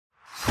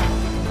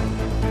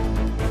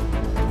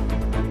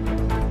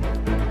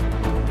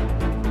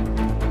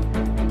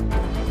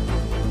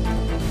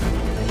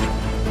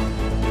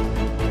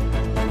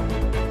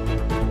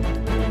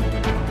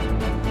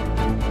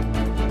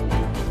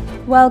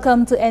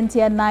Welcome to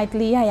NTN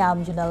Nightly. I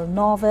am Janelle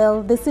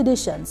Norville. This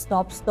edition's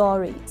top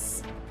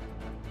stories.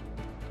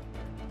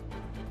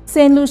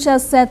 Saint Lucia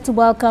set to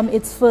welcome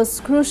its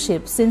first cruise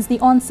ship since the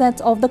onset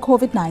of the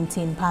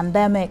COVID-19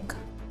 pandemic.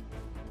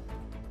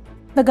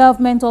 The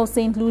Government of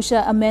Saint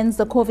Lucia amends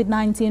the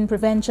COVID-19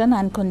 prevention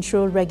and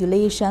control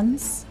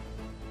regulations.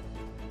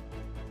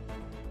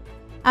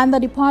 And the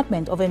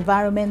Department of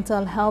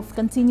Environmental Health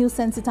continues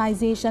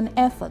sensitization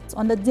efforts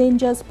on the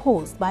dangers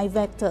posed by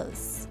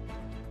vectors.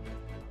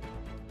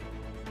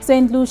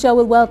 Saint Lucia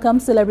will welcome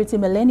Celebrity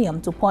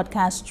Millennium to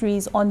Podcast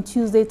Trees on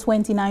Tuesday,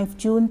 29th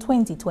June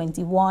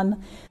 2021,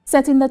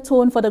 setting the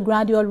tone for the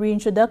gradual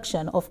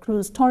reintroduction of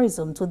cruise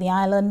tourism to the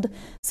island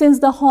since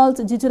the halt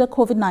due to the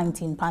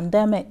COVID-19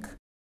 pandemic.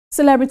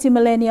 Celebrity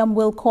Millennium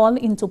will call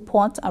into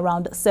port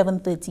around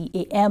 7:30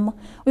 a.m.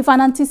 with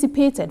an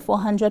anticipated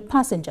 400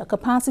 passenger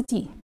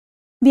capacity.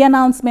 The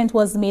announcement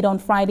was made on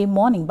Friday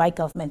morning by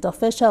government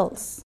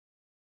officials.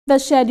 The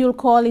scheduled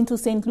call into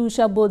Saint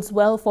Lucia bodes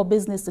well for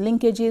business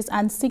linkages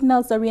and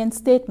signals the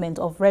reinstatement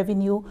of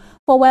revenue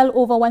for well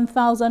over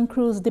 1,000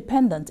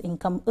 cruise-dependent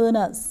income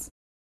earners.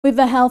 With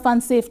the health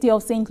and safety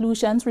of Saint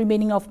Lucians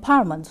remaining of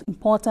paramount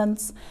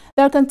importance,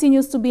 there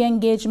continues to be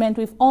engagement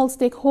with all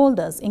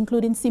stakeholders,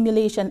 including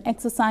simulation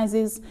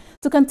exercises,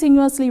 to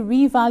continuously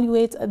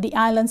reevaluate the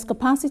island's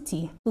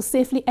capacity to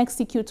safely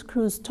execute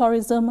cruise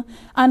tourism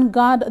and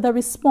guard the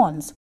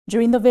response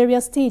during the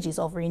various stages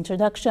of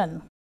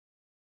reintroduction.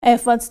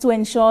 Efforts to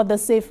ensure the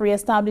safe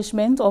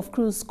re-establishment of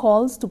cruise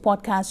calls to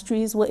Podcast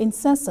Trees were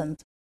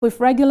incessant, with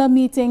regular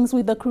meetings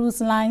with the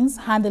cruise lines,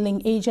 handling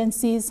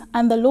agencies,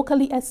 and the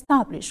locally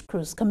established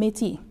cruise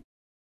committee.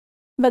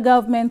 The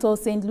Government of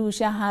Saint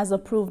Lucia has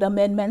approved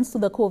amendments to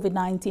the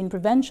COVID-19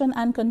 prevention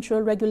and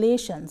control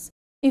regulations,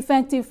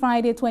 effective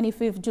Friday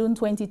 25th June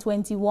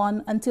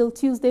 2021 until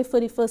Tuesday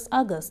 31st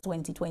August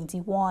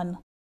 2021.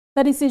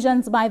 The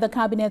decisions by the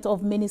Cabinet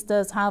of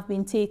Ministers have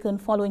been taken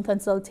following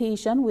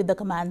consultation with the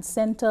Command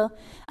Center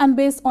and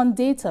based on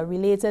data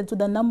related to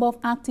the number of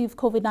active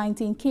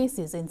COVID-19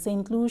 cases in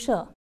Saint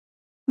Lucia.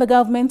 The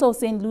Government of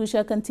Saint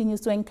Lucia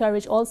continues to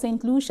encourage all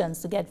Saint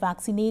Lucians to get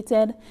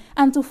vaccinated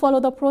and to follow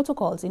the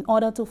protocols in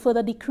order to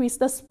further decrease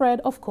the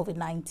spread of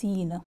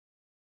COVID-19.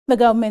 The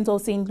Government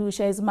of Saint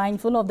Lucia is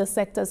mindful of the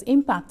sectors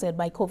impacted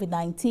by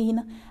COVID-19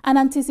 and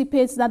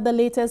anticipates that the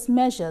latest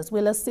measures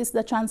will assist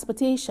the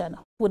transportation,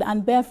 food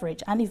and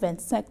beverage and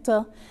event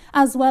sector,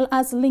 as well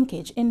as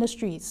linkage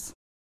industries.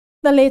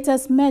 The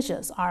latest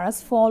measures are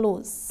as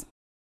follows.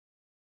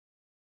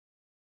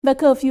 The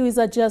curfew is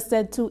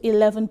adjusted to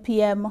 11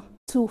 p.m.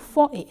 to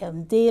 4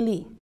 a.m.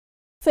 daily.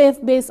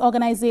 Faith-based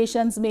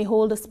organizations may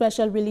hold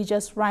special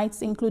religious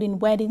rites including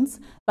weddings,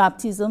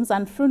 baptisms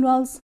and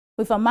funerals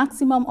with a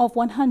maximum of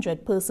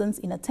 100 persons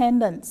in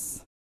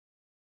attendance.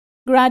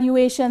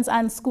 Graduations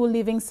and school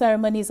leaving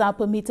ceremonies are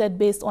permitted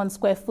based on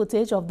square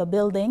footage of the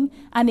building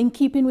and in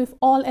keeping with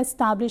all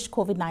established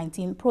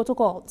COVID-19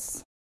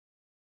 protocols.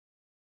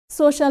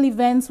 Social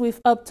events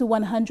with up to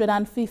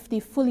 150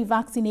 fully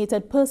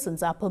vaccinated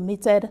persons are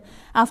permitted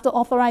after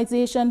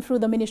authorization through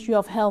the Ministry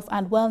of Health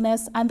and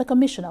Wellness and the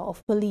Commissioner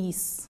of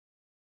Police.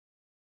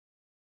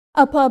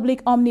 A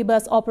public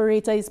omnibus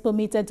operator is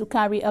permitted to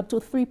carry up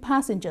to 3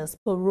 passengers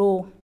per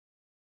row.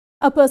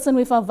 A person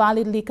with a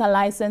valid liquor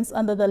license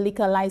under the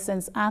Liquor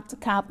License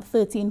Act Cap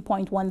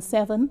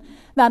 13.17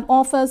 that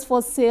offers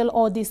for sale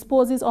or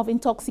disposes of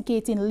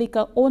intoxicating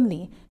liquor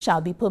only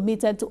shall be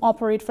permitted to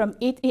operate from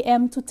 8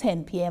 a.m. to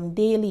 10 p.m.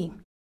 daily.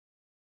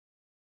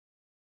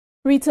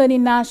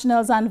 Returning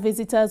nationals and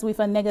visitors with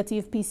a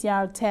negative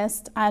PCR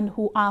test and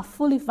who are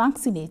fully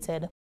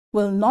vaccinated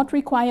will not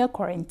require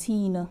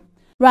quarantine.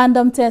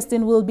 Random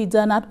testing will be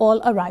done at all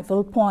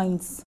arrival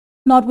points.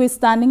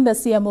 Notwithstanding, the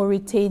CMO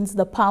retains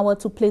the power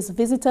to place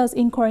visitors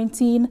in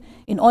quarantine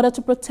in order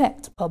to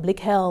protect public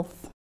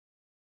health.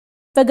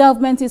 The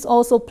government is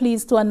also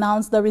pleased to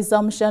announce the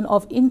resumption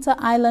of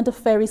inter-island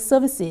ferry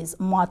services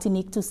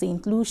Martinique to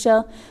Saint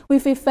Lucia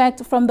with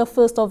effect from the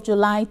 1st of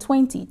July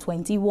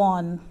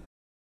 2021.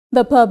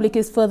 The public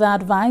is further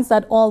advised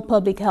that all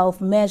public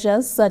health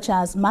measures such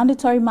as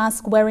mandatory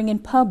mask wearing in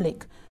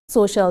public,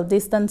 social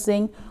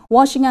distancing,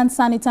 washing and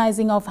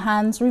sanitizing of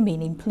hands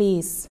remain in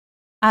place.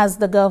 As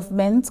the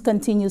government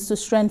continues to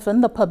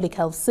strengthen the public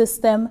health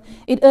system,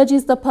 it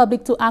urges the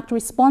public to act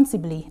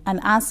responsibly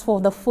and asks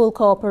for the full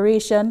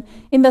cooperation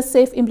in the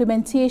safe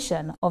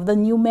implementation of the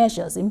new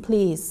measures in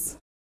place.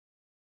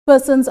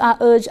 Persons are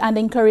urged and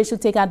encouraged to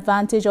take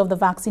advantage of the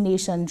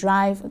vaccination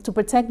drive to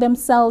protect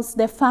themselves,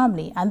 their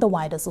family, and the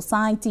wider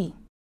society.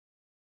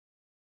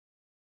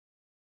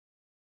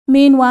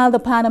 Meanwhile, the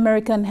Pan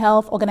American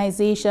Health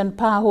Organization,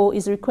 PAHO,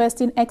 is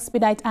requesting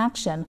expedite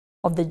action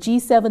of the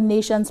G7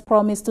 nations'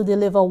 promise to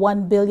deliver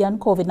 1 billion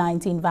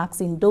COVID-19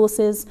 vaccine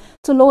doses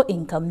to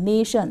low-income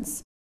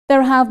nations.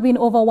 There have been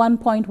over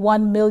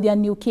 1.1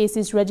 million new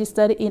cases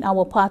registered in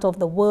our part of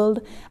the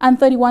world and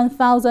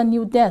 31,000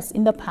 new deaths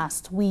in the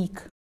past week.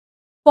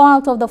 4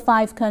 out of the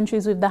 5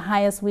 countries with the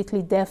highest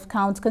weekly death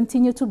count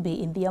continue to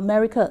be in the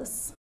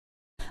Americas.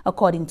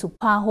 According to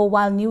PAHO,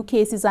 while new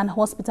cases and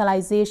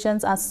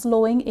hospitalizations are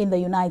slowing in the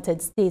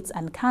United States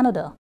and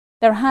Canada,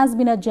 there has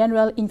been a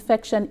general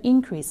infection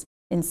increase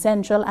in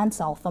Central and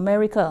South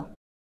America.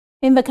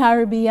 In the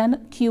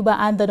Caribbean, Cuba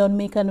and the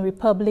Dominican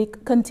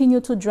Republic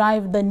continue to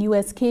drive the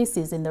newest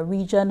cases in the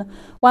region,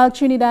 while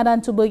Trinidad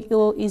and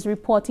Tobago is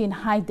reporting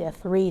high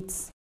death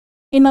rates.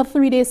 In a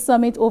three-day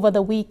summit over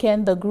the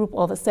weekend, the Group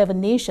of 7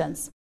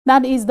 Nations,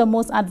 that is the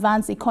most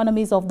advanced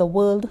economies of the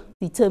world,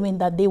 determined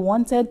that they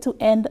wanted to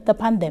end the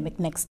pandemic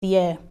next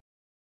year.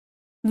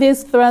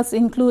 This thrust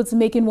includes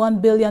making 1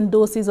 billion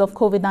doses of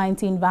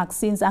COVID-19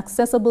 vaccines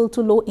accessible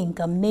to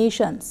low-income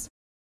nations.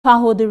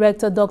 PAHO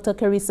Director Dr.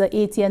 Carissa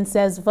Etienne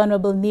says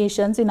vulnerable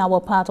nations in our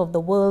part of the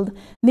world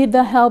need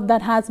the help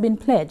that has been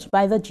pledged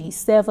by the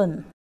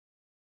G7.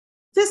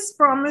 This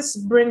promise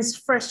brings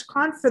fresh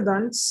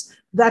confidence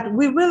that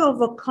we will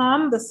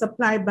overcome the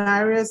supply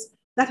barriers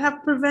that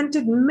have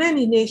prevented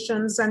many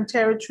nations and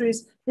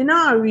territories in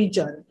our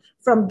region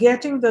from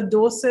getting the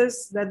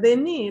doses that they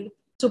need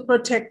to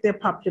protect their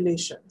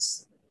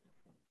populations.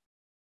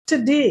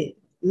 Today,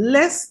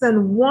 less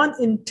than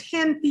 1 in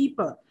 10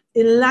 people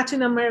in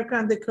Latin America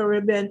and the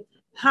Caribbean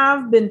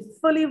have been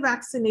fully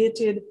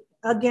vaccinated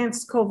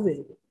against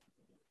COVID.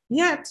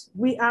 Yet,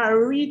 we are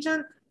a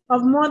region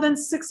of more than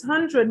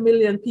 600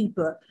 million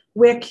people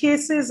where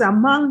cases are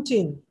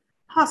mounting,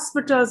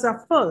 hospitals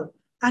are full,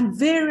 and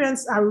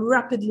variants are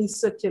rapidly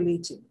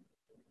circulating.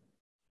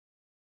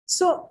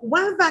 So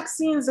while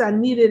vaccines are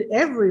needed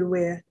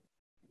everywhere,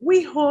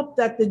 we hope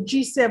that the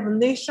G7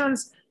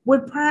 nations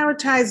will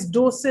prioritize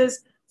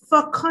doses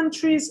for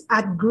countries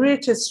at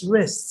greatest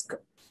risk,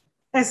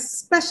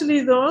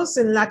 especially those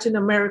in Latin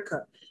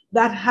America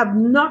that have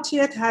not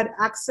yet had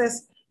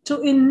access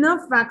to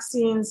enough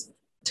vaccines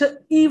to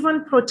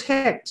even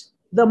protect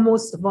the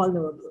most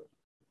vulnerable.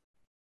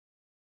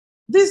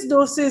 These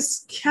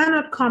doses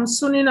cannot come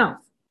soon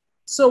enough,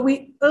 so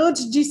we urge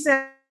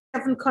G7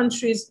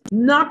 countries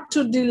not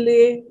to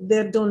delay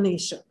their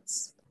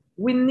donations.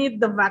 We need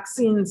the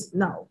vaccines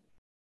now.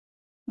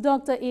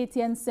 Dr.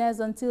 Etienne says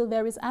until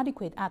there is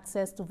adequate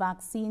access to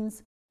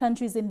vaccines,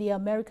 countries in the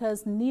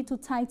Americas need to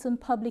tighten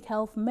public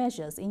health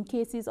measures in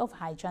cases of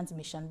high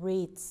transmission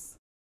rates.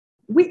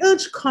 We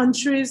urge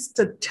countries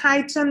to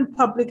tighten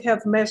public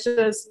health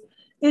measures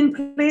in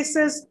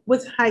places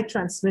with high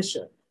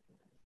transmission.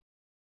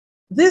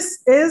 This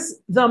is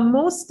the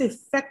most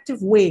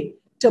effective way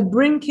to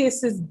bring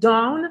cases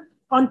down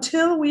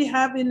until we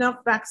have enough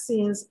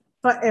vaccines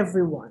for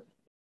everyone.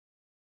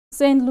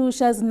 Saint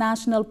Lucia's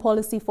national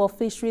policy for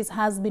fisheries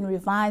has been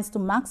revised to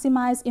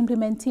maximize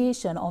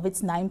implementation of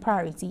its 9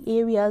 priority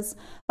areas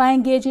by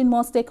engaging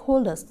more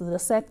stakeholders to the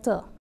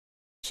sector.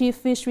 Chief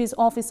Fisheries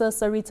Officer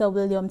Sarita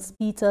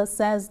Williams-Peter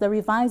says the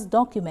revised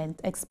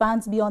document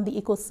expands beyond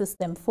the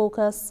ecosystem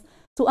focus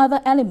to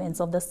other elements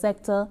of the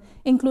sector,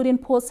 including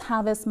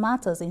post-harvest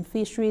matters in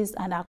fisheries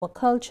and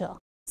aquaculture,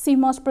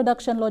 seamoss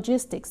production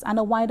logistics, and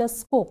a wider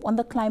scope on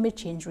the climate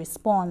change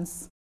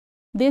response.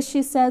 This,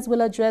 she says,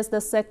 will address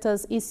the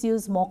sector's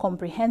issues more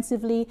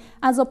comprehensively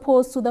as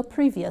opposed to the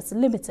previous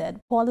limited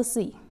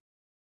policy.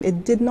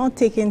 It did not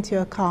take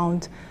into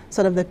account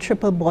sort of the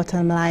triple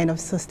bottom line of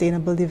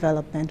sustainable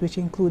development, which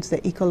includes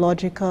the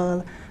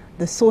ecological,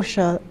 the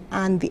social,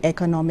 and the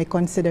economic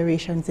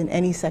considerations in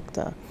any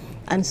sector.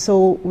 And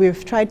so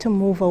we've tried to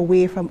move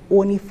away from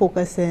only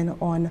focusing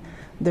on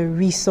the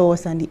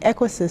resource and the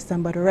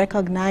ecosystem, but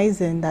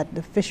recognizing that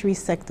the fisheries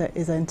sector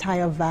is an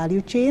entire value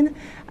chain,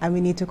 and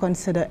we need to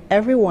consider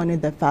everyone in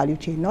the value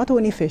chain, not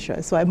only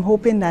fishers. So I'm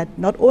hoping that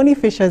not only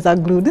fishers are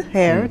glued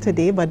here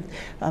today, but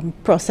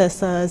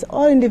processors,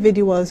 all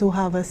individuals who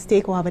have a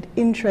stake or have an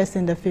interest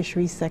in the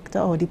fisheries sector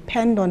or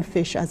depend on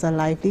fish as a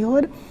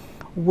livelihood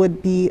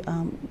would be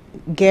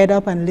geared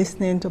up and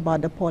listening to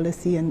about the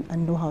policy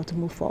and know how to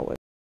move forward.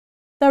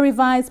 The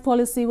revised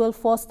policy will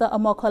foster a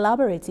more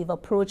collaborative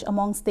approach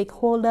among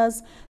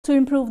stakeholders to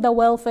improve the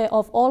welfare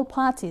of all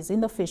parties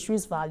in the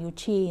fisheries value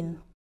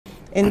chain.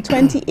 In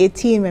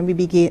 2018, when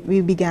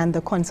we began the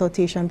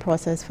consultation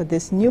process for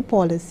this new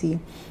policy,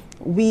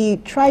 we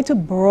tried to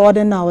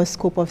broaden our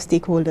scope of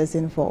stakeholders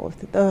involved.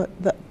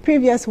 The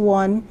previous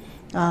one,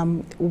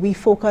 we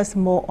focused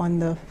more on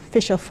the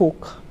fisher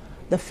folk,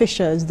 the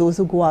fishers, those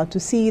who go out to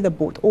sea, the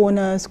boat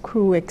owners,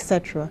 crew,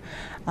 etc.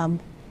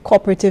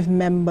 Cooperative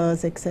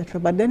members, etc.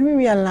 But then we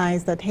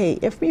realized that, hey,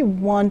 if we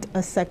want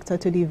a sector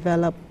to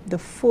develop the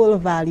full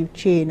value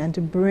chain and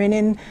to bring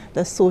in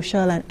the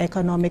social and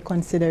economic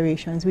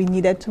considerations, we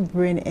needed to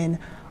bring in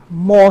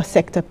more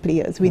sector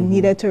players. We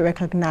needed to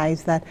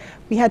recognize that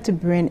we had to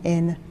bring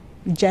in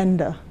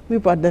gender. We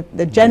brought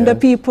the gender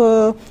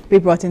people, we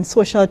brought in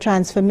social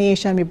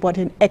transformation, we brought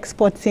in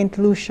Export Saint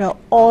Lucia,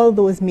 all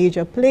those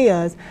major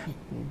players,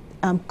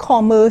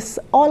 commerce,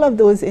 all of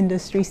those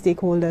industry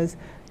stakeholders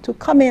to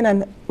come in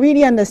and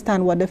really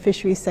understand what the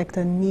fisheries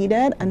sector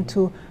needed and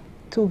to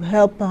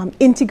help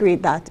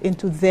integrate that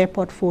into their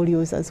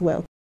portfolios as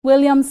well.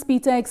 Williams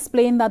Peter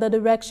explained that the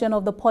direction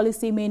of the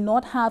policy may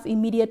not have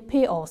immediate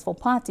payoffs for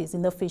parties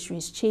in the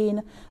fisheries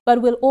chain,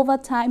 but will over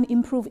time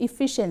improve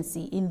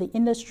efficiency in the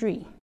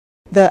industry.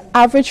 The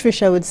average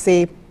fisher would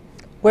say,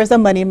 where's the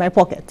money in my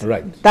pocket?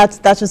 Right. That's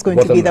just going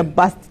to be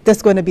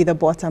that's going to be the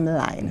bottom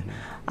line.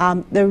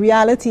 The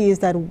reality is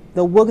that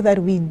the work that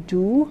we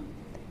do,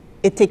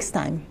 it takes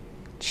time.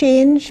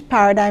 Change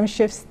paradigm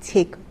shifts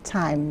take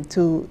time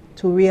to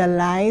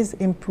realize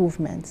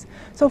improvements.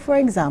 So, for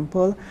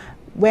example,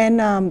 when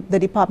the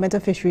Department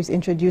of Fisheries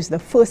introduced the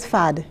first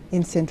FAD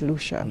in Saint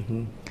Lucia,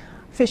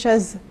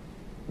 fishers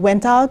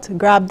went out,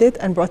 grabbed it,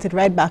 and brought it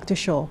right back to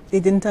shore. They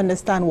didn't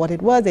understand what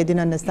it was. They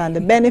didn't understand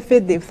the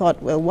benefit. They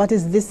thought, well, what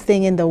is this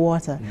thing in the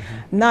water?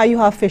 Now you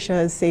have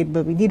fishers say,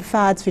 but we need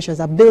FADs. Fishers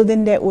are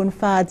building their own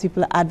FADs.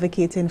 People are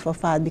advocating for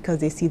FAD because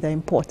they see the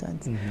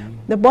importance.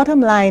 The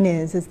bottom line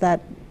is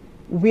that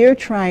we're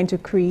trying to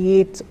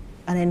create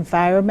an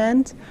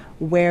environment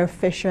where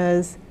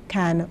fishers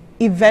can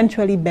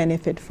eventually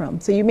benefit from.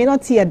 So you may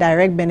not see a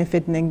direct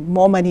benefit and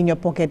more money in your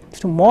pocket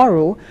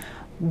tomorrow,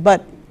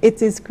 but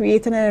it is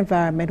creating an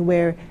environment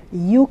where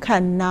you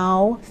can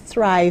now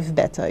thrive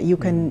better. You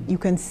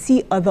can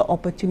see other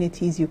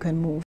opportunities you can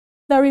move.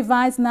 The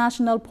revised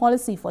national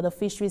policy for the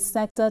fisheries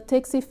sector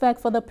takes effect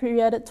for the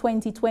period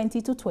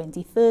 2020 to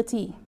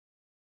 2030.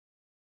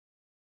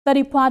 The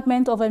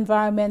Department of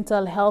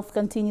Environmental Health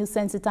continues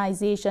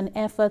sensitization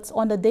efforts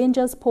on the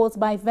dangers posed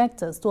by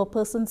vectors to a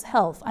person's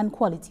health and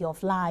quality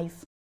of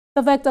life.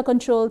 The vector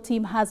control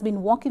team has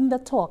been walking the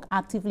talk,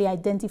 actively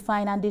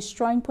identifying and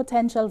destroying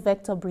potential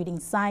vector breeding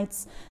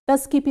sites,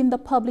 thus keeping the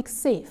public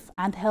safe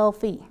and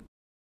healthy.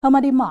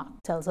 Hamadi Mark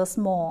tells us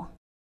more.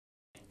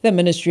 The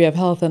Ministry of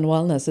Health and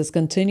Wellness is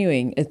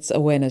continuing its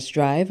awareness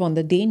drive on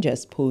the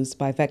dangers posed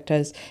by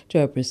vectors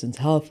to a person's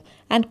health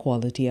and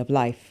quality of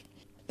life.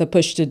 The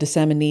push to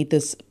disseminate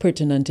this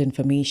pertinent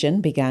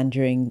information began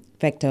during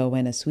Vector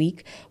Awareness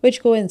Week,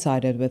 which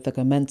coincided with the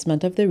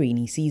commencement of the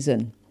rainy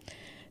season.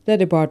 The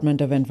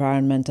Department of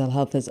Environmental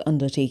Health is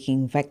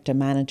undertaking vector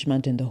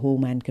management in the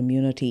home and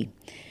community.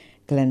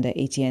 Glenda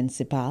Etienne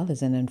Sipal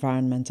is an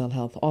environmental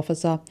health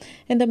officer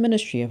in the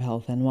Ministry of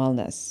Health and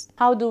Wellness.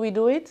 How do we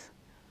do it?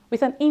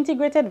 With an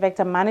integrated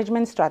vector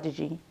management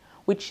strategy,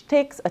 which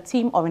takes a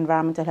team of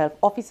environmental health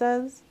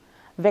officers,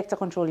 vector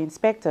control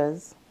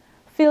inspectors,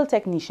 field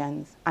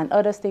technicians, and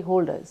other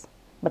stakeholders,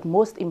 but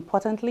most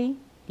importantly,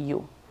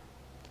 you.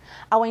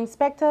 Our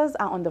inspectors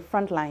are on the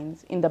front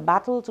lines in the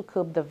battle to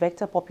curb the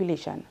vector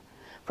population,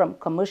 from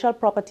commercial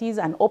properties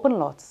and open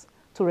lots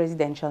to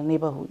residential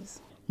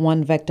neighborhoods.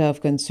 One vector of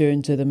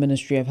concern to the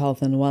Ministry of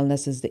Health and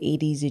Wellness is the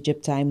Aedes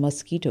aegypti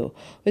mosquito,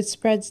 which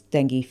spreads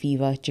dengue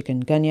fever,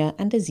 chikungunya,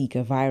 and the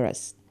Zika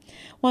virus.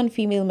 One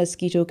female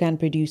mosquito can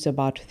produce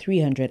about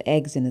 300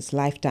 eggs in its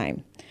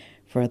lifetime.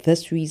 For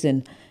this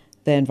reason,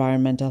 the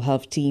environmental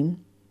health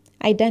team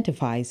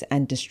identifies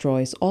and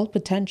destroys all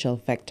potential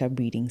vector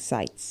breeding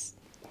sites.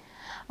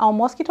 Our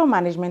mosquito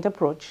management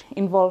approach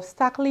involves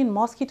tackling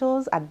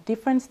mosquitoes at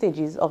different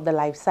stages of the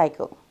life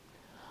cycle.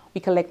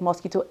 We collect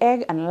mosquito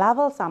egg and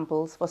larval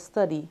samples for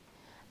study,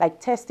 like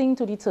testing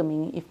to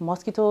determine if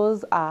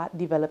mosquitoes are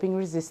developing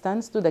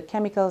resistance to the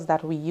chemicals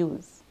that we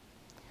use.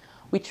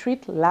 We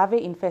treat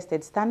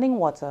larvae-infested standing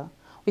water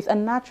with a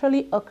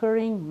naturally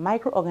occurring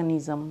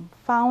microorganism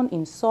found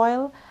in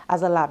soil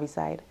as a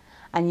larvicide,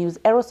 and use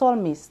aerosol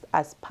mist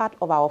as part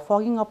of our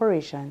fogging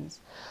operations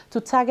to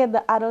target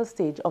the adult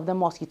stage of the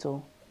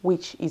mosquito,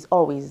 which is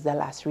always the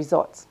last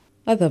resort.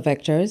 Other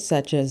vectors,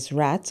 such as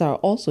rats, are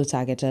also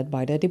targeted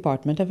by the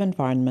Department of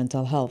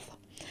Environmental Health.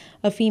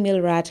 A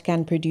female rat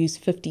can produce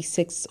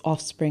 56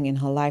 offspring in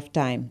her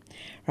lifetime.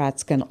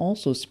 Rats can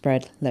also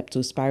spread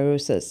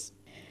leptospirosis.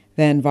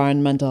 The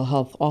environmental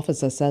health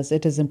officer says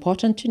it is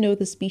important to know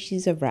the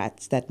species of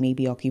rats that may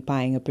be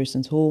occupying a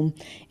person's home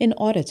in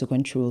order to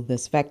control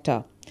this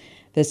vector.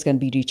 This can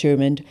be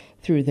determined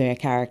through their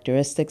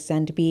characteristics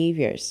and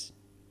behaviors.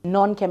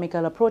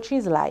 Non-chemical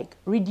approaches like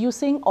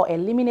reducing or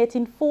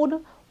eliminating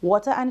food,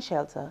 water, and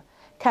shelter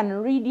can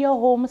rid your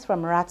homes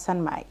from rats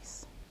and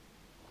mice.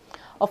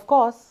 Of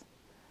course,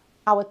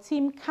 our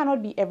team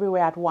cannot be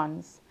everywhere at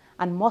once,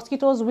 and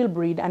mosquitoes will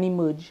breed and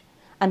emerge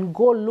and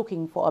go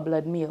looking for a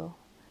blood meal.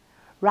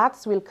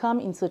 Rats will come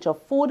in search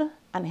of food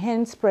and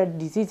hence spread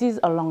diseases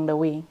along the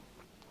way.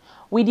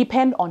 We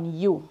depend on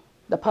you,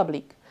 the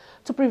public,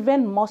 to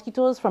prevent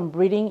mosquitoes from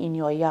breeding in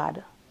your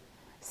yard.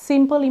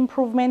 Simple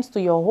improvements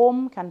to your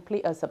home can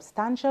play a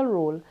substantial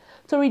role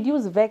to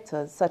reduce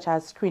vectors such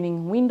as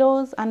screening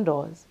windows and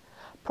doors,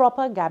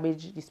 proper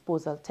garbage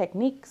disposal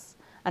techniques,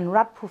 and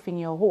rat-proofing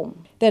your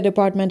home. The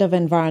Department of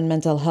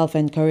Environmental Health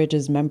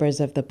encourages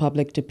members of the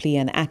public to play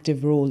an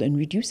active role in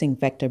reducing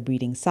vector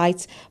breeding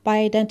sites by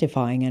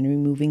identifying and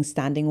removing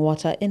standing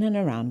water in and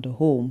around the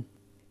home.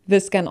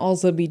 This can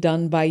also be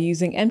done by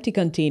using empty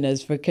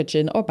containers for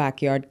kitchen or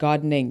backyard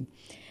gardening,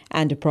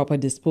 and proper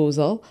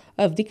disposal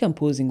of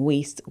decomposing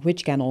waste,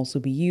 which can also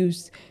be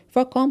used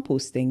for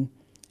composting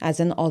as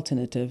an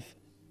alternative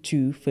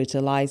to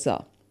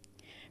fertilizer.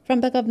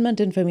 From the Government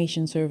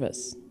Information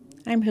Service,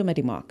 I'm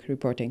Hamadi Mark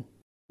reporting.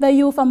 The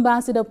Youth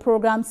Ambassador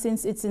program,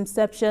 since its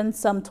inception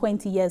some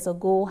 20 years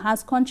ago,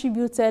 has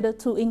contributed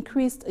to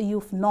increased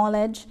youth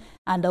knowledge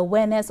and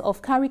awareness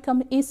of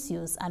CARICOM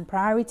issues and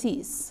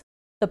priorities.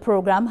 The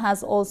program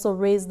has also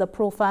raised the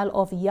profile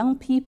of young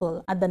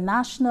people at the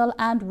national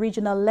and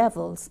regional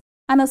levels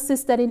and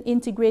assisted in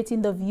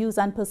integrating the views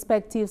and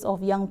perspectives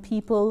of young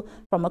people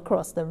from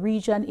across the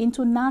region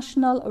into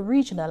national,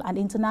 regional, and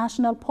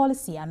international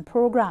policy and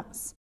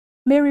programs.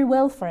 Mary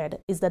Wilfred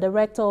is the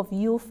Director of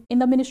Youth in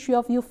the Ministry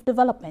of Youth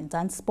Development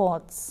and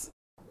Sports.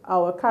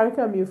 Our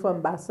CARICOM Youth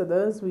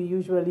Ambassadors, we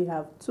usually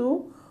have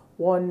two,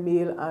 one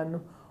male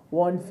and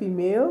one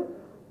female.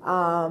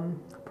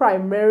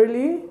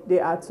 Primarily, they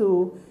are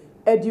to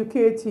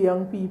educate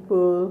young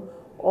people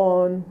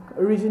on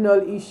regional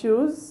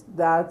issues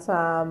that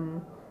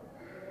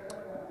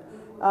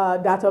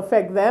that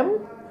affect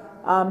them.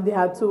 They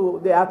are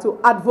to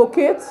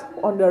advocate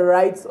on the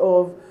rights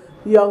of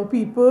young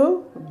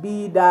people,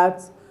 be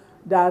that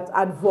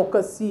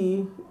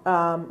advocacy,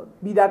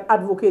 be that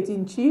advocate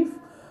in chief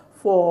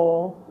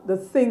for the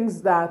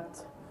things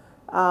that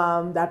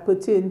that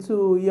pertain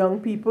to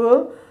young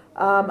people.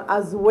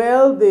 As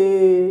well,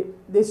 they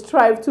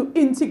strive to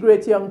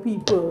integrate young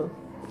people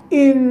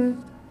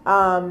in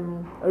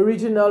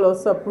regional or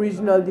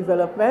sub-regional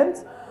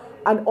development,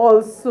 and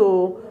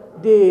also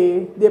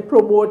they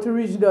promote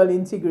regional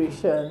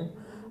integration.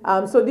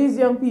 So these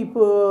young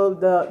people,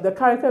 the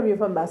CARICOM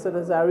Youth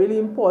Ambassadors, are really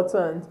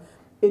important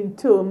in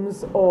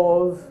terms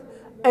of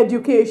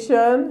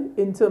education,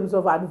 in terms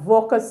of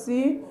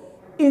advocacy,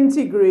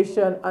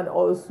 integration, and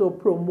also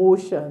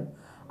promotion.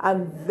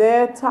 And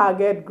their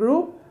target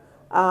group,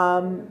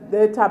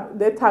 their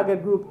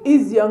target group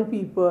is young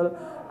people.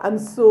 And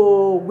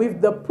so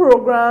with the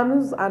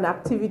programs and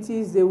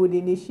activities they would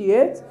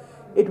initiate,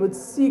 it would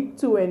seek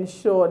to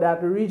ensure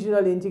that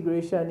regional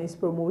integration is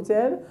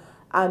promoted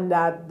and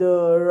that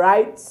the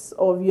rights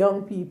of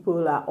young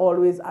people are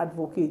always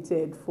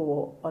advocated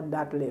for on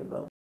that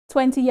level.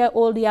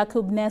 20-year-old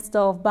Yakub Nestor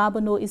of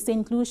Babonneau is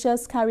St.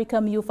 Lucia's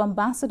CARICOM Youth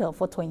Ambassador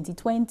for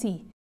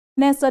 2020.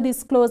 Nestor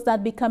disclosed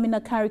that becoming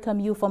a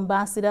CARICOM Youth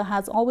Ambassador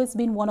has always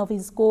been one of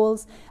his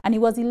goals, and he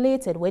was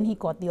elated when he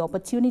got the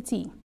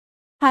opportunity.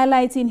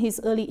 Highlighting his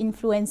early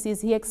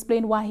influences, he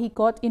explained why he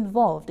got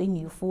involved in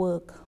youth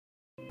work.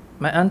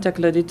 My aunt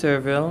Lady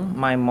Turville,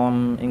 my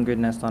mom Ingrid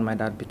Nestor, and my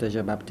dad Peter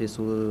J. Baptiste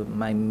were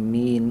my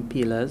main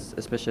pillars,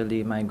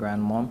 especially my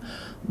grandmom.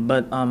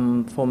 But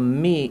for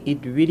me,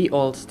 it really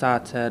all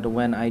started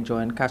when I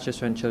joined Cassius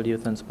Central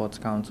Youth and Sports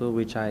Council,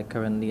 which I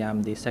currently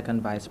am the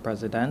second vice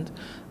president,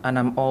 and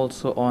I'm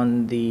also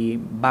on the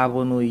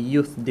Babonneau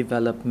Youth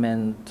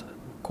Development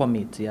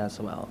Committee as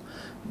well.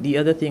 The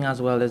other thing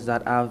as well is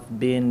that I've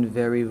been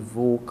very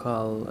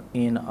vocal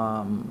in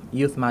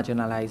youth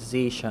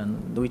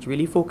marginalization, which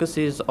really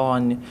focuses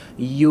on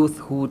youth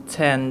who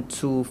tend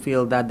to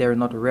feel that they're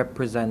not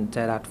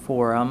represented at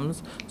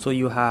forums. So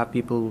you have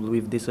people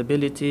with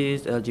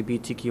disabilities,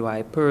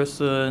 LGBTQI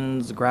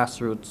persons,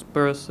 grassroots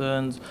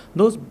persons,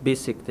 those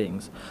basic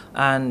things.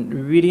 And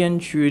really and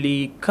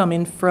truly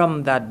coming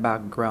from that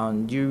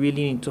background, you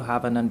really need to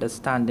have an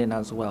understanding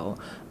as well.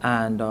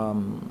 And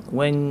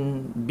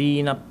when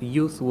being a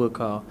youth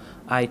worker,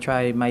 I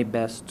try my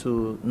best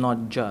to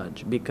not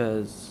judge,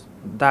 because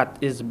that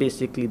is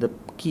basically the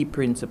key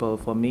principle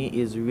for me,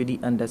 is really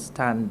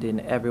understanding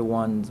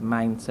everyone's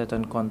mindset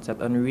and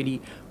concept and really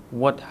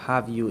what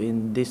have you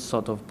in this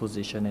sort of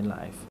position in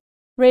life.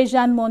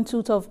 Rejan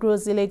Montut of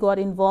Grosile got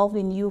involved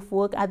in youth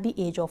work at the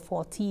age of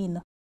 14.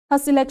 Her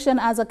selection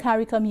as a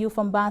CARICOM Youth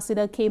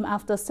Ambassador came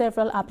after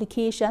several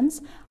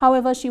applications.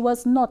 However, she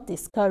was not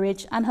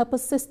discouraged and her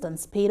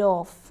persistence paid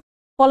off.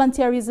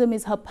 Volunteerism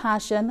is her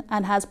passion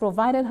and has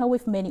provided her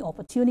with many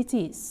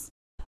opportunities.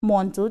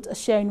 Montut,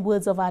 sharing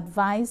words of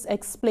advice,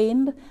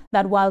 explained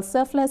that while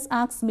selfless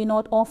acts may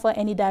not offer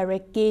any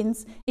direct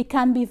gains, it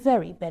can be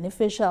very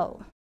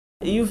beneficial.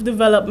 Youth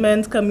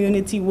development,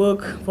 community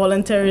work,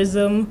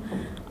 volunteerism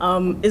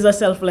is a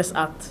selfless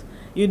act.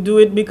 You do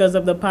it because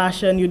of the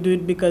passion, you do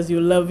it because you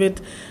love it.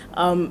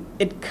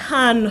 It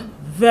can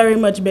very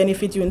much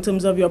benefit you in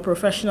terms of your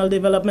professional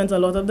development. A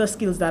lot of the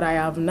skills that I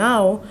have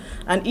now,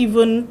 and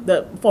even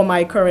for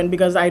my current,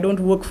 because I don't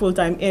work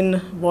full-time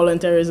in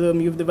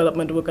volunteerism, youth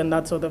development work and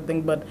that sort of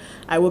thing, but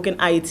I work in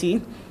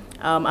IT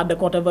at the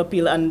Court of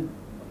Appeal, and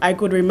I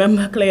could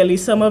remember clearly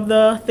some of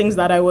the things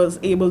that I was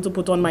able to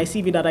put on my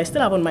CV that I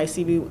still have on my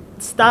CV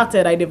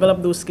I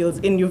developed those skills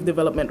in youth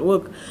development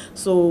work.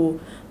 So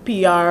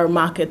PR,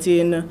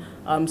 marketing,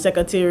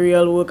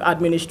 secretarial work,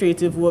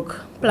 administrative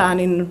work,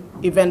 planning,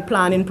 event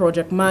planning,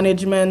 project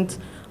management,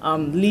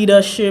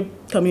 leadership,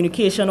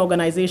 communication,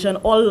 organization,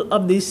 all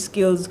of these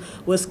skills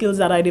were skills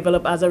that I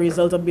developed as a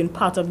result of being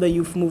part of the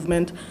youth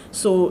movement.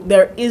 So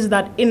there is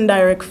that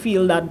indirect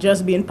feel that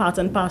just being part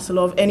and parcel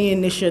of any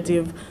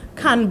initiative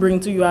can bring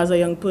to you as a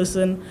young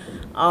person.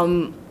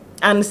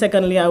 And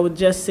secondly, I would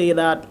just say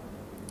that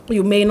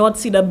you may not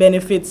see the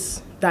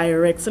benefits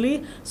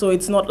directly. So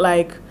it's not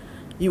like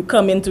you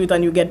come into it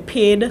and you get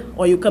paid,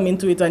 or you come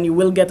into it and you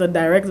will get a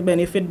direct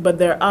benefit, but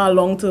there are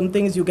long-term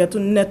things. You get to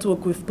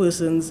network with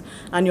persons,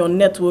 and your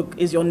network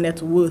is your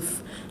net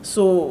worth.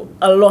 So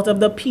a lot of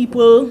the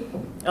people,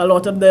 a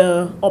lot of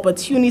the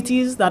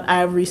opportunities that I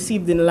have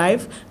received in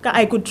life,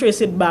 I could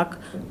trace it back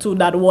to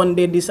that one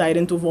day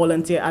deciding to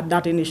volunteer at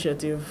that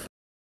initiative.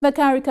 The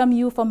CARICOM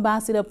Youth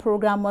Ambassador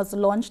Program was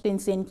launched in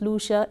Saint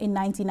Lucia in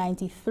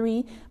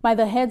 1993 by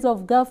the heads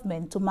of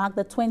government to mark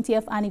the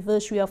 20th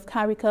anniversary of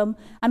CARICOM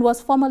and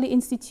was formally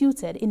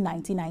instituted in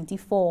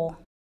 1994.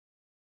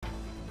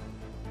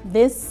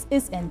 This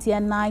is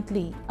NTN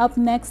Nightly. Up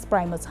next,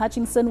 Primus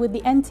Hutchinson with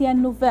the NTN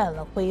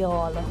Nouvelle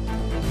Creole.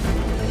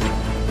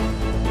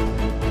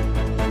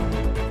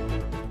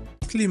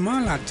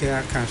 Climat la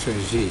terre a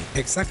changé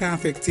et ça a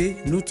affecté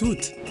nous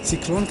toutes.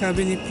 Cyclone qui a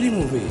venu plus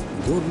mauvais,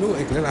 gros l'eau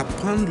et la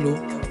panne l'eau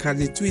qui a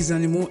détruit les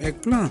animaux et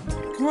plants.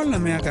 Quand la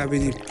mer a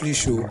venu plus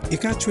chaud, et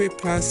qui a tué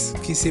place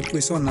qui s'est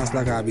poisson dans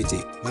la habité.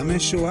 La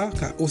mer chaude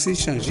a aussi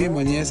changé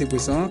manière ces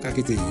poissons qui a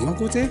quitté d'un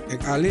côté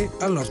et aller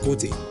à l'autre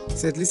côté.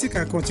 Cette liste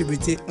a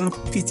contribué un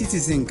petit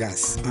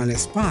gaz en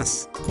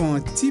l'espace. Quand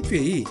un petit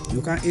pays,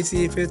 nous avons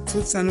essayé de faire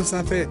tout ça nous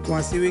a fait pour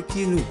assurer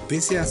que nous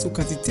baisser à la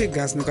quantité de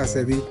gaz nous a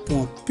servi pour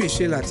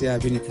empêcher la terre à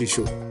venir plus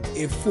chaud.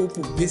 Et faut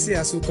pour baisser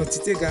à la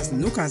quantité de gaz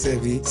nous a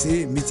servi,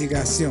 c'est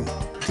mitigation.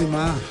 Le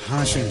climat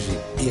a changé.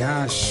 Et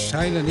à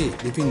chaque année,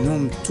 depuis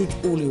nous tout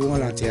où les gens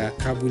la terre,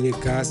 brûler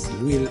gaz,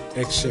 l'huile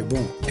et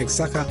charbon. Et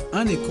ça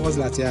en cause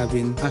la terre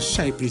vient à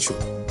chaque plus chaud.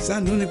 Ça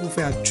nous ne pouvons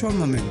faire tout le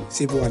moment,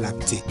 c'est pour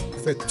adapter.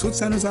 Fait tout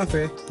ça nous a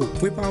fait pour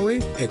préparer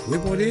et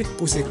répondre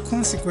pour ces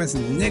conséquences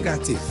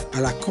négatives à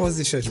la cause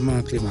du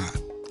changement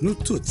climatique. Nous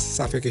tous,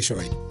 ça fait quelque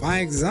chose. Par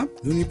exemple,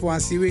 nous ne pouvons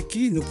assurer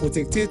que nous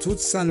protéger tout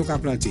ça nous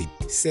avons planté.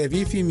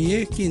 Servir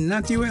fumier qui est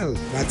naturel.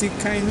 Bâtir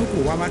nous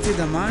pour ramasser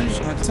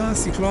dommages en temps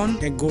cyclone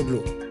et gros de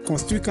l'eau.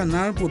 Construire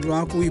canal pour de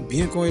l'eau courir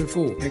bien comme il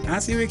faut. Et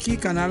assurer que le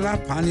canal là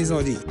pas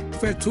désordre.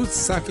 Faire tout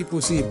ça qui est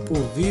possible pour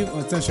vivre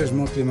en temps de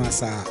changement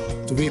climatique.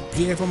 Trouver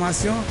plus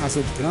d'informations à ce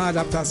plan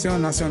d'adaptation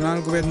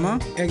national gouvernement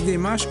et des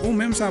démarches ou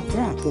même ça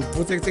prend pour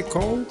protéger le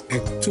corps et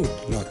tout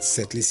l'autre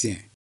satellitien.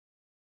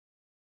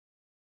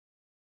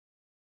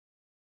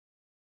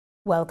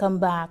 Welcome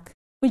back.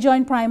 We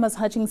join Primus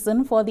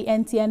Hutchinson for the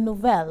NTN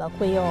Nouvelle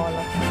Creole.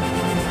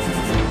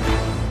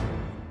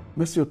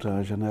 Monsieur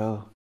le Général,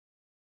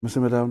 Monsieur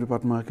et Mesdames du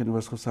département qui nous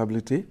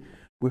responsabilité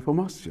pour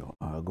information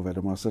à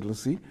gouvernement Saint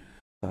Lucia,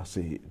 ça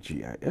c'est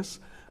GIS,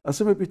 à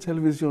ce même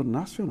télévision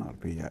nationale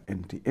pays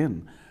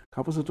NTN,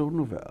 qui présente une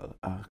nouvelle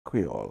à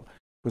Creole,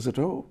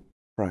 présentant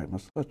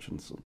Primus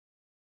Hutchinson.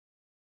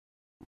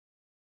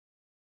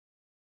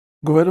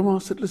 Gouvernement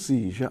Saint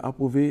Lucia a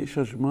approuvé le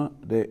changement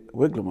des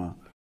règlements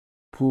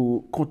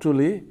pour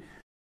contrôler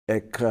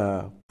et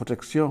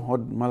protection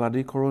de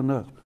maladie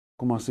corona,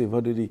 commencé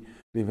vendredi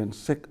le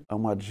 25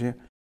 mois de juin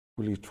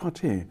pour le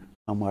 31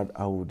 mois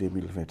d'août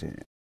 2021.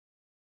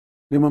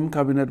 Le même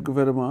cabinet de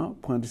gouvernement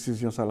prend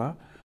décision ça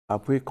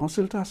après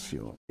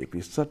consultation et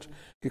puis cette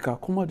qui a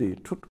commandé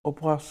toute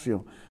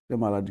opération de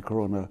maladie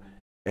corona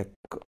et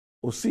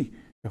aussi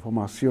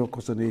information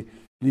concernant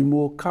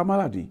l'immo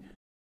maladie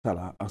ça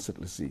là en cette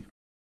liste.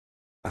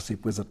 Assez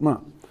présentement.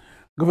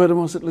 Le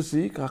gouvernement de Saint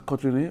Lucia a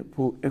continué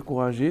pour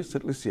encourager Saint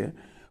Lucien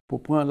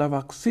pour prendre la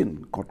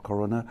vaccine contre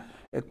corona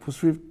et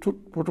poursuivre tout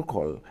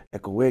protocole et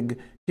règles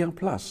qui est en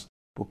place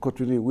pour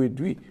continuer à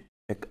réduire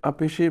et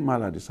empêcher la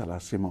maladie à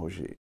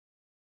s'émerger.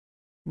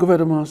 Le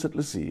gouvernement de Saint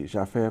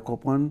Lucia a fait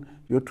comprendre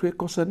qu'il est très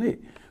concerné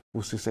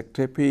pour ce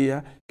secteur pays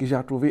qui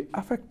a trouvé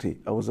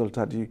affecté au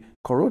résultat du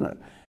corona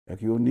et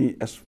qui a eu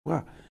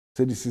espoir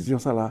ces décisions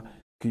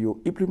qui ont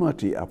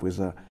implémentées à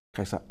présent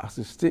qui a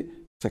assisté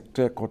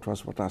secteur contre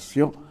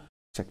transportation,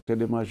 secteur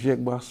de magie et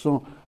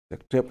boissons,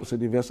 secteur pour ces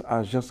diverses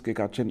agences qui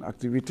ont une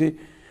activité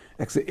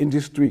et ces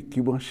industries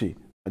qui branchent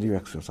en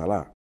direction ça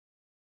là.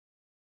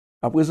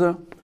 À présent,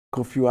 le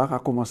curfew a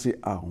commencé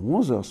à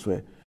 11h soir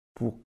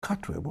pour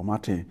 4h bon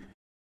matin.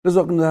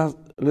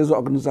 Les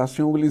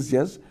organisations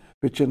religieuses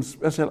font une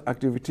spéciale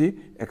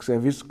activité et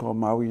services comme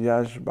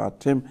mariage,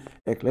 baptême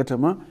et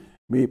lettement,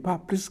 mais pas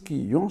plus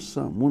qu'un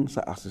 100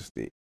 personnes à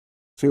assister.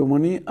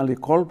 Cérémonie à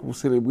l'école pour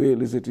célébrer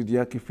les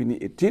étudiants qui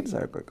finissent études,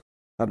 ça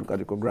nous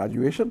dit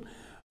graduation,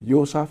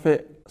 yo ça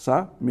fait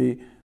ça, mais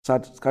ça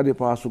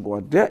dépend du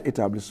secondaire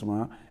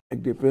établissement et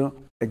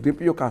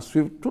depuis yo ka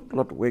suivre toute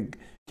l'autre règle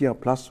qui est en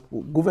place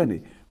pour gouverner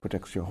la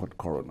protection contre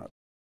corona.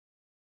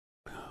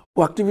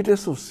 Pour activité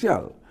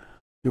sociale,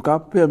 yo ka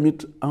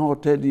permettre en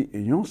hauteur de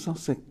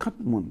 150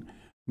 personnes,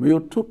 mais yo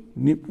tout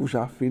ni pour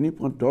fini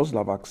prendre dose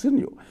la vaccine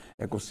yo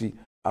et aussi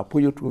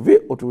après yo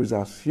trouver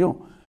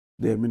autorisation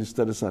des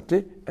ministères de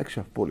santé et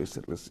chef police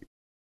aussi.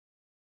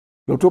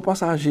 L'auto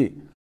passager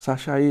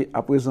s'achète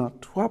à présent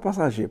 3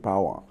 passagers par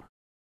an.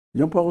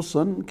 Une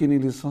personne qui a une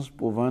licence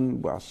pour vendre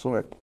boissons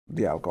et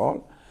de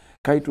l'alcool,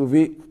 qui a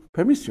trouvé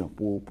permission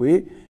pour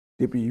payer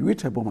depuis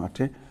 8 h bon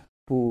matin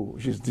pour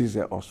juste 10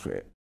 h au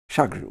soir,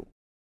 chaque jour.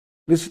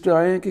 Les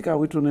citoyens qui ont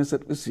retourné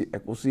cette liste et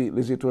aussi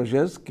les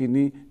étrangers qui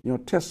ont un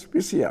test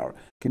PCR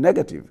qui est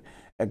négatif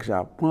et qui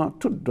prennent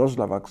toute dose de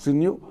la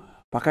vaccine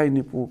pas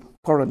ni pour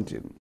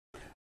quarantine.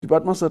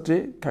 Département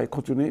santé qui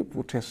continue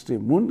pour tester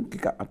moun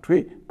qui a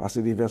attrapé par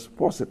ces diverses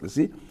forces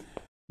ici,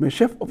 mais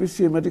chef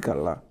officier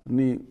médical là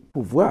ni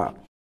pouvoir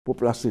pour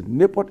placer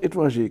n'importe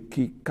étranger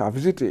qui a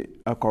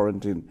visité en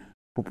quarantine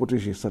pour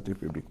protéger la santé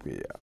publique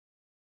pays.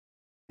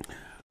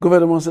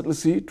 Gouvernement Saint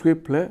Lucia très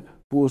prêt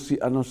pour aussi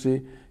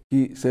annoncer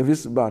que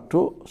service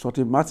bateau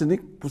sorti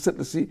Martinique pour Saint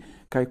Lucia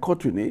qui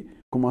continue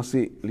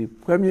commencer le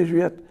 1er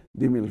juillet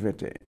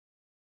 2021.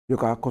 Il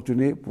va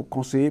continuer pour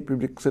conseiller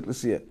public Saint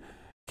Lucia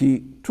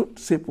qui toutes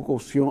ces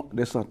précautions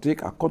de santé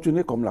a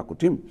continué comme la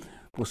coutume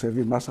pour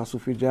servir masse à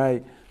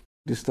suffisance,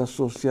 distance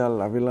sociale,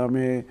 laver la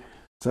main,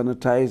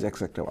 sanitiser,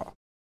 etc.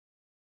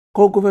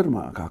 Le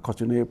gouvernement a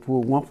continué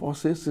pour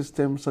renforcer le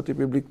système de santé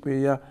publique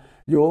pays,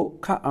 il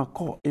a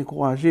encore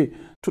encouragé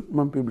tout le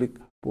monde public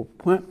pour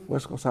prendre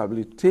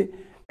responsabilité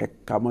et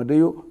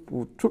commander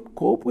pour tout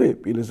coopérer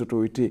et les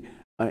autorités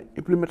en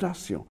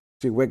implémentation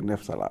de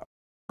WEG9 Sala.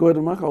 Le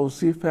gouvernement a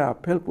aussi fait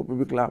appel pour le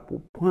public là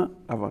pour prendre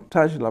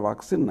avantage de la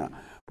vaccine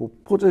pour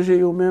protéger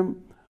eux-mêmes,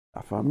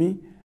 la famille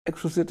et la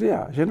société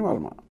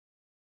généralement.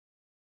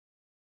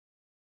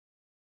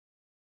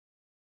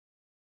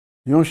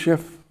 Un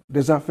chef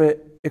des affaires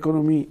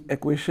économie et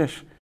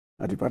recherche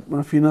au département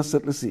de finances Saint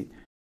Lucia,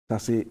 ça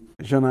c'est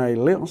Jean-Aïe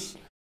Léonce,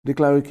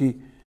 déclaré que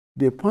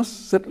dépenses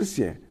Saint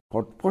Lucien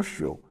contre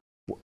proche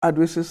pour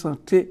adresser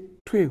santé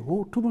très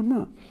haut tout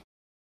bonnement.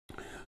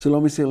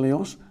 Selon M.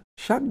 Léonce,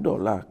 chaque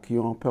dollar qui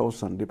ont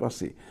personne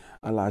dépensé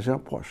à l'argent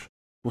proche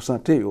pour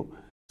santé,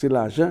 c'est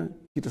l'argent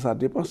qui est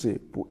dépensé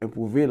pour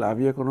improver la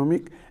vie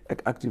économique et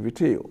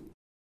l'activité.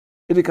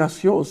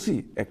 Éducation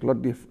aussi, avec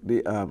l'autre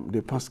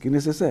dépenses qui est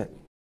nécessaire.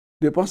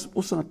 Dépenses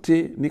pour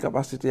santé, ni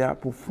capacité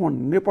pour fondre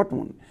n'importe qui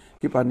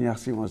qui n'a pas ni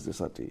assurance de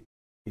santé.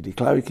 Il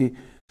déclare que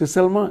c'est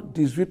seulement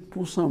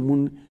 18% de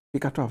monde qui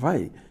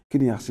travaille qui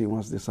n'a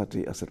assurance de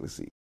santé à cette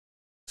ici.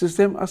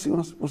 Système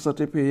assurance pour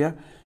santé pays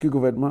que le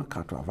gouvernement qui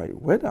travaille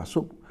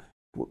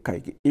pour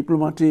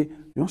implémenter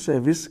un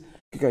service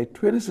qui est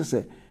très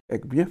nécessaire et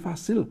bien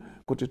facile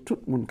côté tout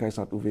le monde qui a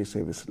trouvé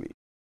service.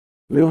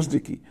 Léon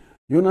dit que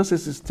dans ce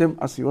système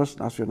assurance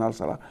nationale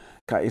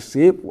qui a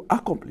essayé pour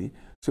accomplir,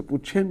 c'est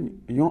pour chaîner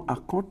un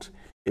compte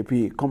et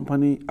puis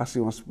compagnie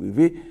assurance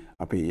privée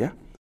à payer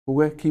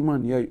pour qui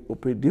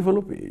peut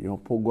développer un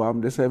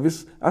programme de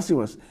service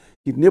assurance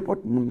qui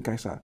n'importe monde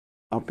qui a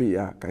en pays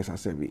qui a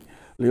servi.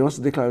 Léon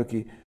déclare que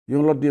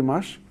l'autre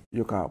démarche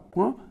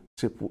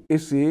c'est pour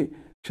essayer de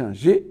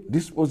changer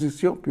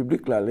disposition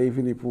publique là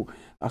venir pour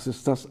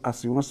assistance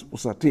assurance pour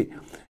santé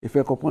et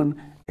faire comprendre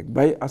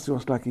que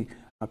assurance là qui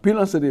a pu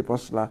lancer des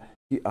postes là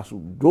qui a sous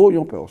dos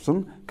une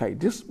personne qui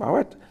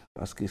disparaît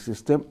parce que le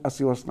système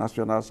assurance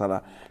nationale ça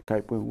là qui a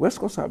une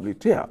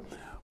responsabilité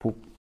pour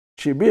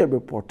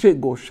porter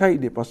gauche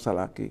des postes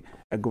là qui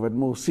le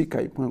gouvernement aussi qui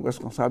a une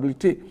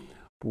responsabilité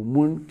pour les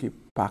gens qui ne sont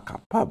pas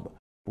capables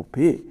pour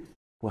payer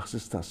pour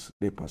assistance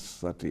des postes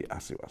santé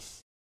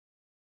assurance.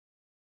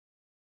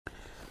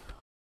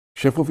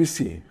 Chef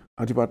officier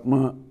en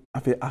département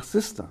affaires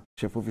assistant,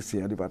 chef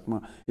officier en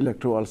département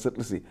électoral Saint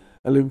Lucia,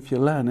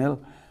 Lionel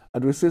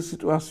adressé la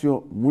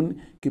situation moun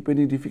qui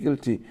peine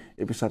difficulté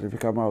et puis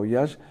certificat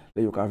mariage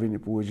les yo ka venir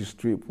pour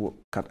registrer pour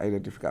carte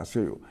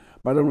identification.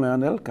 Madame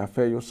Lionel qui a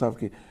fait yo savent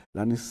que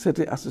la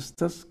nécessité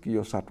assistance qui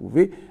yo sa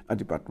trouvé en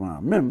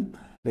département même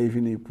les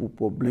venir pour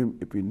problème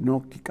et puis non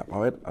qui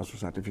capable à ce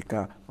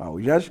certificat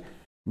mariage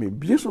mais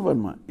bien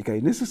souvent il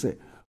est nécessaire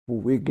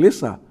pour régler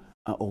ça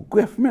au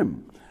greffe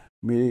même.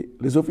 Mais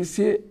les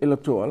officiers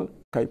électoraux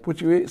qui ont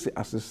tiré ces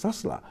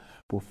assistances-là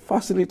pour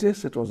faciliter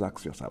ces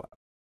transactions.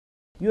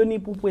 Yo ni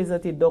pour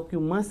présenter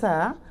document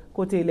ça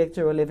côté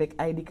électoral avec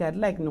ID card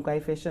là nous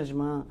avons fait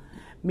changement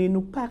mais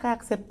nous pas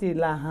accepter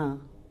l'argent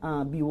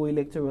en bureau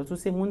électoral. Tout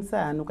ces monde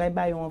ça nous avons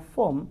bailler une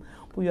forme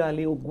pour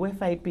aller au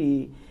greffe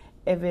payer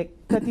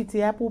avec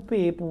quantité pour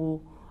payer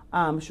pour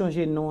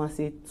changer nom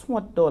c'est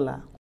 $30.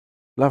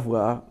 La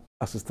voix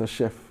assistant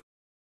chef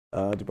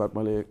du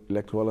département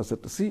électoral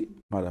cette ci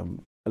madame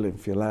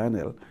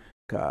Lionel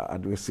qui a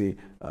adressé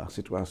la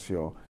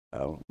situation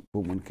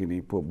pour les gens qui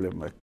ont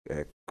problème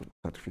avec le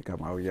certificat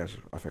de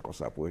mariage à faire comme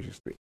ça pour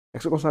enregistrer. Et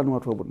c'est comme ça que nous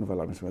avons une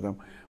nouvelle, messieurs et mesdames.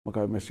 Je vous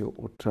remercie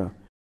autant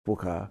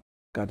pour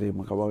garder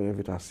une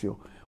invitation.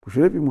 Pour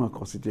je vais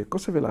considérer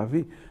conserver la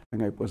vie, et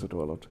vous présenter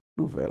l'autre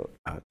nouvelle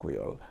à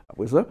Créole.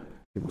 Après ça,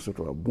 je vous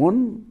souhaite un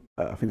bon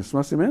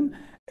finissement de semaine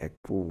et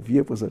pour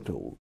vous présenter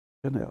au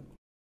général.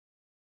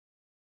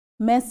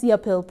 Merci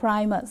Apple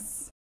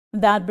Primus.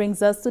 That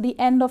brings us to the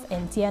end of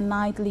NTN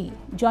Nightly.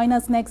 Join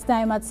us next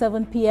time at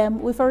 7 p.m.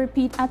 with a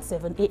repeat at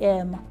 7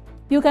 a.m.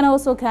 You can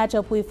also catch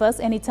up with us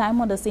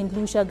anytime on the Saint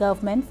Lucia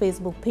Government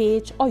Facebook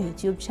page or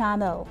YouTube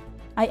channel.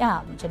 I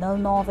am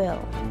Janelle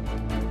Norville.